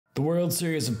The World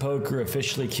Series of Poker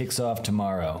officially kicks off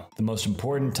tomorrow, the most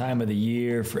important time of the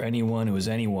year for anyone who is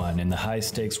anyone in the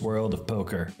high-stakes world of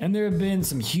poker. And there have been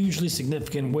some hugely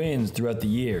significant wins throughout the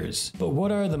years. But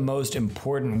what are the most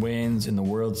important wins in the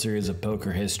World Series of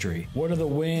Poker history? What are the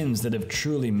wins that have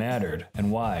truly mattered,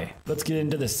 and why? Let's get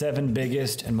into the 7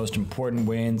 biggest and most important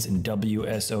wins in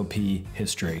WSOP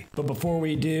history. But before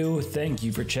we do, thank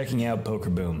you for checking out Poker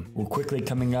Boom. We're quickly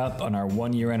coming up on our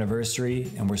 1-year anniversary,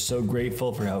 and we're so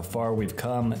grateful for how far we've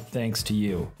come thanks to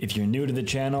you. If you're new to the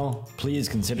channel, please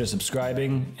consider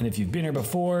subscribing, and if you've been here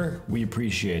before, we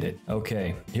appreciate it.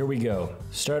 Okay, here we go.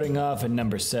 Starting off at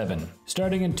number 7.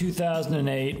 Starting in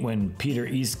 2008, when Peter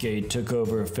Eastgate took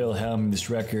over Phil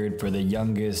Hellmuth's record for the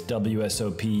youngest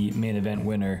WSOP main event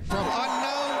winner. From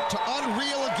unknown to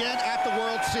unreal again at the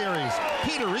World Series.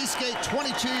 Peter Eastgate,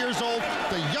 22 years old,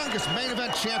 the youngest main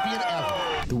event champion ever.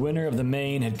 The winner of the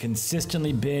main had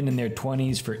consistently been in their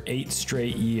 20s for 8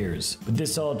 straight years. But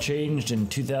this all changed in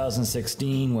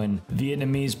 2016 when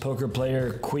Vietnamese poker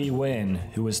player Qui Nguyen,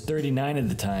 who was 39 at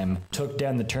the time, took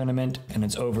down the tournament and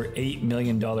its over $8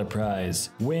 million prize.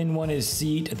 Nguyen won his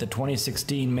seat at the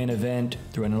 2016 main event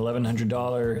through an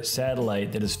 $1,100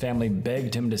 satellite that his family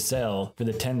begged him to sell for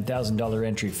the $10,000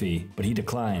 entry fee, but he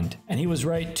declined. And he was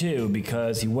right too,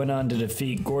 because he went on to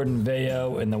defeat Gordon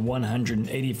Vail in the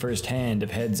 181st hand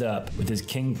of Heads Up with his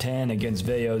King 10 against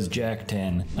Vail's Jack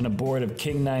 10 on a board of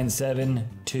King 9-7,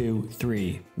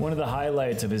 2-3. One of the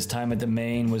highlights of his time at the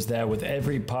main was that with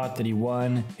every pot that he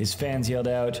won, his fans yelled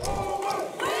out,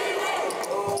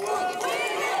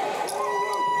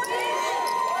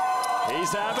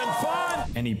 "He's having fun!"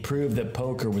 And he proved that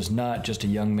poker was not just a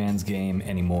young man's game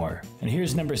anymore. And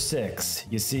here's number 6.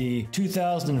 You see,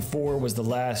 2004 was the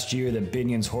last year that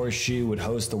Binion's Horseshoe would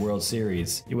host the World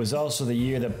Series. It was also the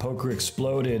year that poker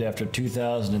exploded after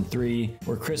 2003,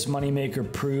 where Chris Moneymaker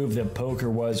proved that poker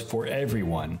was for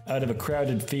everyone. Out of a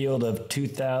crowded field of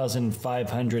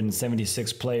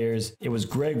 2,576 players, it was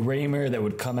Greg Raymer that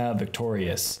would come out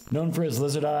victorious. Known for his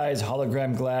lizard eyes,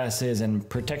 hologram glasses, and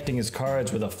protecting his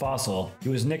cards with a fossil, he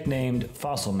was nicknamed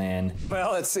Fossil Man.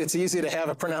 Well, it's easy to have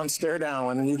a pronounced stare down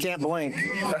when you can't blink.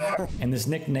 And this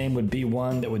nickname would be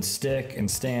one that would stick and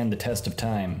stand the test of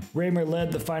time. Raymer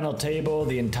led the final table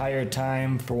the entire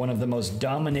time for one of the most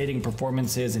dominating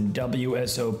performances in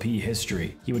WSOP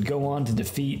history. He would go on to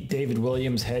defeat David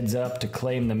Williams Heads Up to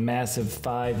claim the massive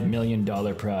 $5 million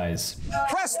prize.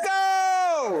 Presto!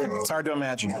 It's hard to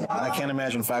imagine. I can't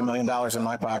imagine $5 million in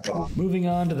my pocket. Moving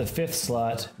on to the 5th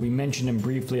slot, we mentioned him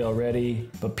briefly already,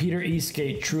 but Peter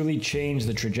Eastgate truly changed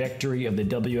the trajectory of the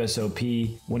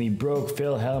WSOP when he broke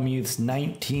Phil Hellmuth's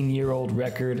 19-year-old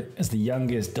record as the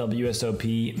youngest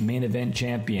WSOP main event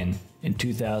champion in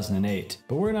 2008.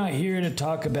 But we're not here to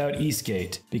talk about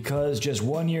Eastgate, because just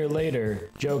 1 year later,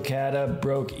 Joe Cada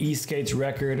broke Eastgate's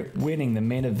record, winning the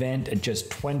main event at just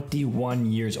 21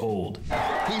 years old.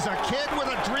 He's a kid with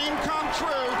a dream come true.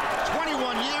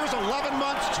 21 years, 11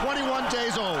 months, 21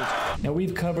 days old. Now,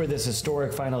 we've covered this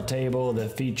historic final table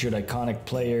that featured iconic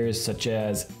players such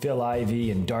as Phil Ivey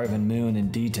and Darvin Moon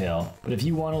in detail. But if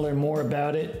you want to learn more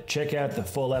about it, check out the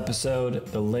full episode.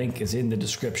 The link is in the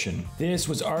description. This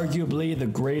was arguably the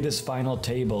greatest final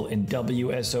table in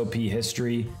WSOP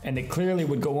history, and it clearly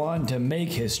would go on to make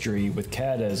history with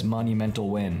Cada's monumental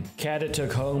win. Cada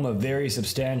took home a very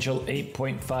substantial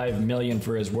 $8.5 million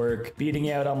for his work, beating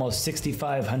out almost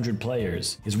 6,500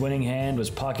 players. His winning hand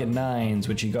was pocket nines,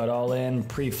 which he got all in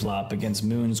pre-flop against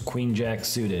Moon's Queen Jack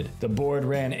suited. The board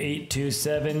ran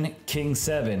 8-2-7, King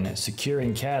 7,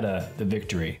 securing Cada the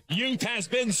victory. Youth has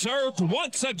been served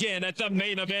once again at the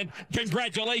main event.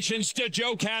 Congratulations to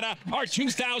Joe Cada, our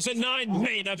 2009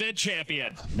 main event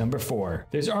champion. Number 4.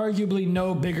 There's arguably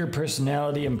no bigger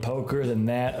personality in poker than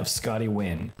that of Scotty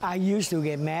Nguyen. I used to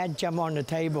get mad, jump on the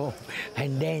table,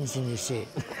 and dance in the shit.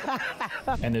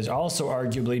 And there's also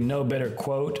arguably no better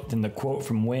quote than the quote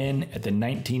from Nguyen at the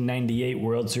 1998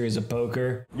 World Series of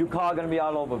Poker. "You call gonna be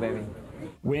all over, baby."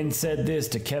 Nguyen said this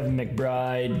to Kevin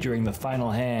McBride during the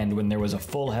final hand when there was a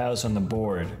full house on the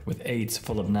board with 8s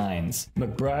full of 9s.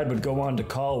 McBride would go on to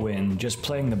call Nguyen just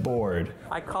playing the board.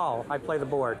 "I call, I play the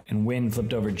board." And Nguyen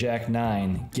flipped over Jack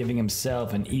 9, giving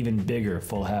himself an even bigger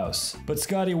full house. But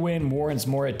Scotty Nguyen warrants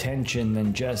more attention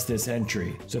than just this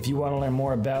entry. So if you want to learn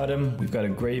more about him, we've got a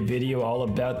great video all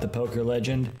about the poker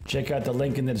legend. Check out the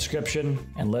link in the description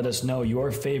and let us know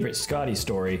your favorite Scotty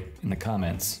story in the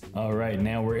comments. Alright,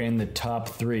 now we're in the top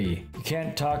 3. You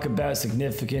can't talk about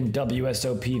significant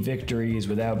WSOP victories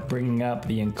without bringing up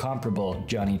the incomparable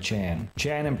Johnny Chan.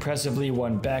 Chan impressively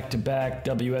won back-to-back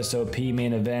WSOP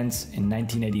main events in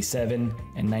 1987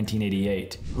 and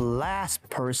 1988. Last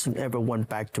person ever won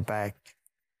back-to-back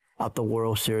of the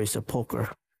World Series of Poker.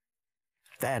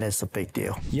 That is a big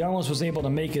deal. He almost was able to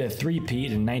make it a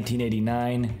three-peat in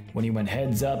 1989 when he went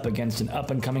heads up against an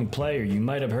up-and-coming player you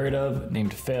might have heard of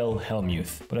named Phil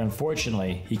Hellmuth, but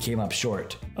unfortunately he came up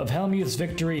short. Of Hellmuth's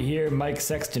victory here, Mike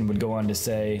Sexton would go on to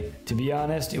say, "To be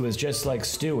honest, it was just like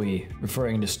Stewie,"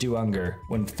 referring to Stu Ungar,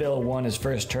 when Phil won his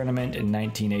first tournament in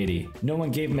 1980. No one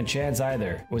gave him a chance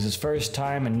either. It was his first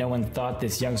time and no one thought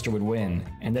this youngster would win,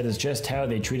 and that is just how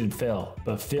they treated Phil.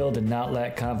 But Phil did not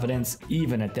lack confidence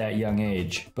even at that young age.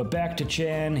 But back to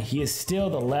Chan, he is still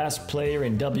the last player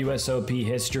in WSOP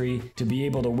history to be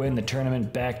able to win the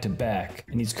tournament back-to-back,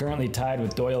 and he's currently tied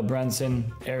with Doyle Brunson,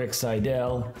 Eric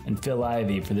Seidel, and Phil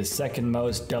Ivey for the second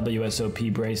most WSOP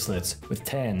bracelets, with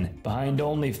 10, behind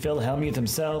only Phil Hellmuth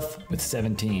himself with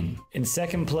 17. In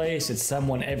second place, it's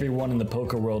someone everyone in the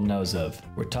poker world knows of.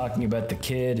 We're talking about the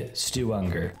kid, Stu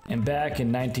Ungar. And back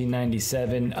in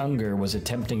 1997, Ungar was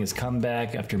attempting his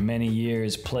comeback after many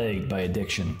years plagued by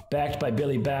addiction. Backed by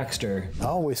Billy Baxter, I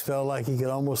always felt like he could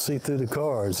almost see through the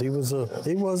cards. He was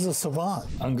a savant.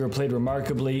 Ungar played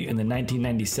remarkably in the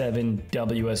 1997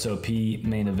 WSOP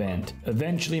main event,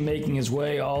 eventually making his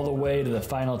way all the way to the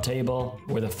final table,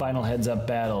 where the final heads-up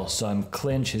battle saw him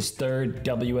clinch his third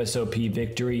WSOP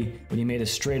victory when he made a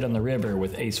straight on the river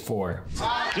with ace-4.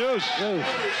 Deuce.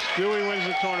 Stewie wins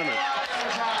the tournament.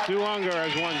 Stu Ungar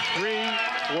has won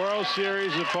 3 World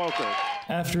Series of Poker.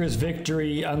 After his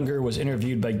victory, Ungar was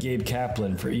interviewed by Gabe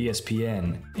Kaplan for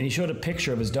ESPN, and he showed a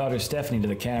picture of his daughter Stephanie to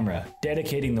the camera,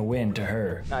 dedicating the win to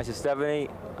her. I said, "Stephanie,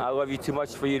 I love you too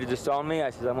much for you to disown me."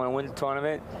 I said, "I'm going to win the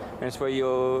tournament, and it's where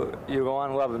you go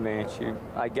on loving me." And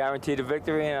I guaranteed a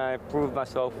victory, and I proved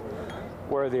myself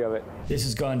worthy of it. This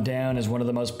has gone down as one of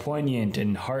the most poignant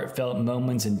and heartfelt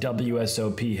moments in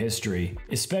WSOP history,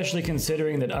 especially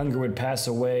considering that Ungar would pass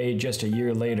away just a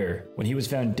year later, when he was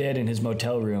found dead in his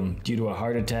motel room due to a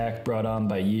heart attack brought on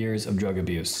by years of drug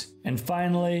abuse. And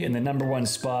finally, in the #1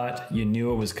 spot, you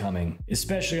knew it was coming,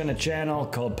 especially on a channel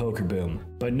called Poker Boom.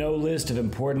 But no list of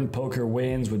important poker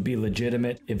wins would be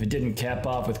legitimate if it didn't cap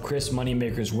off with Chris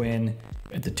Moneymaker's win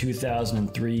at the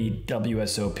 2003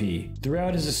 WSOP.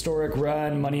 Throughout his historic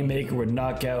run, Moneymaker would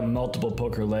knock out multiple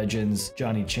poker legends,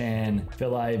 Johnny Chan,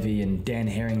 Phil Ivey, and Dan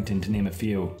Harrington to name a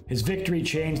few. His victory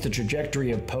changed the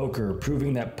trajectory of poker,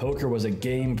 proving that poker was a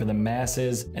game for the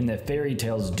masses and that fairy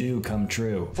tales do come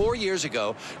true. 4 years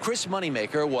ago, Chris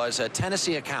Moneymaker was a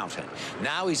Tennessee accountant.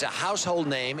 Now he's a household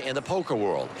name in the poker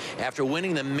world after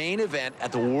winning the main event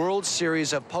at the World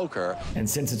Series of Poker. And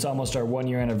since it's almost our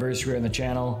 1-year anniversary on the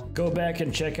channel, go back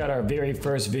and check out our very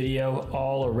first video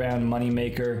all around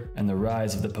Moneymaker and the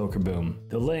rise of the poker boom.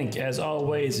 The link, as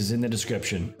always, is in the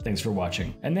description. Thanks for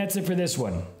watching. And that's it for this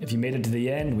one. If you made it to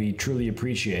the end, we truly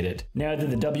appreciate it. Now that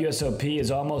the WSOP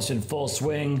is almost in full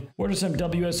swing, what are some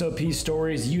WSOP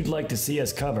stories you'd like to see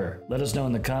us cover? Let us know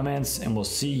in the comments, and we'll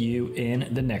see you in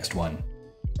the next one.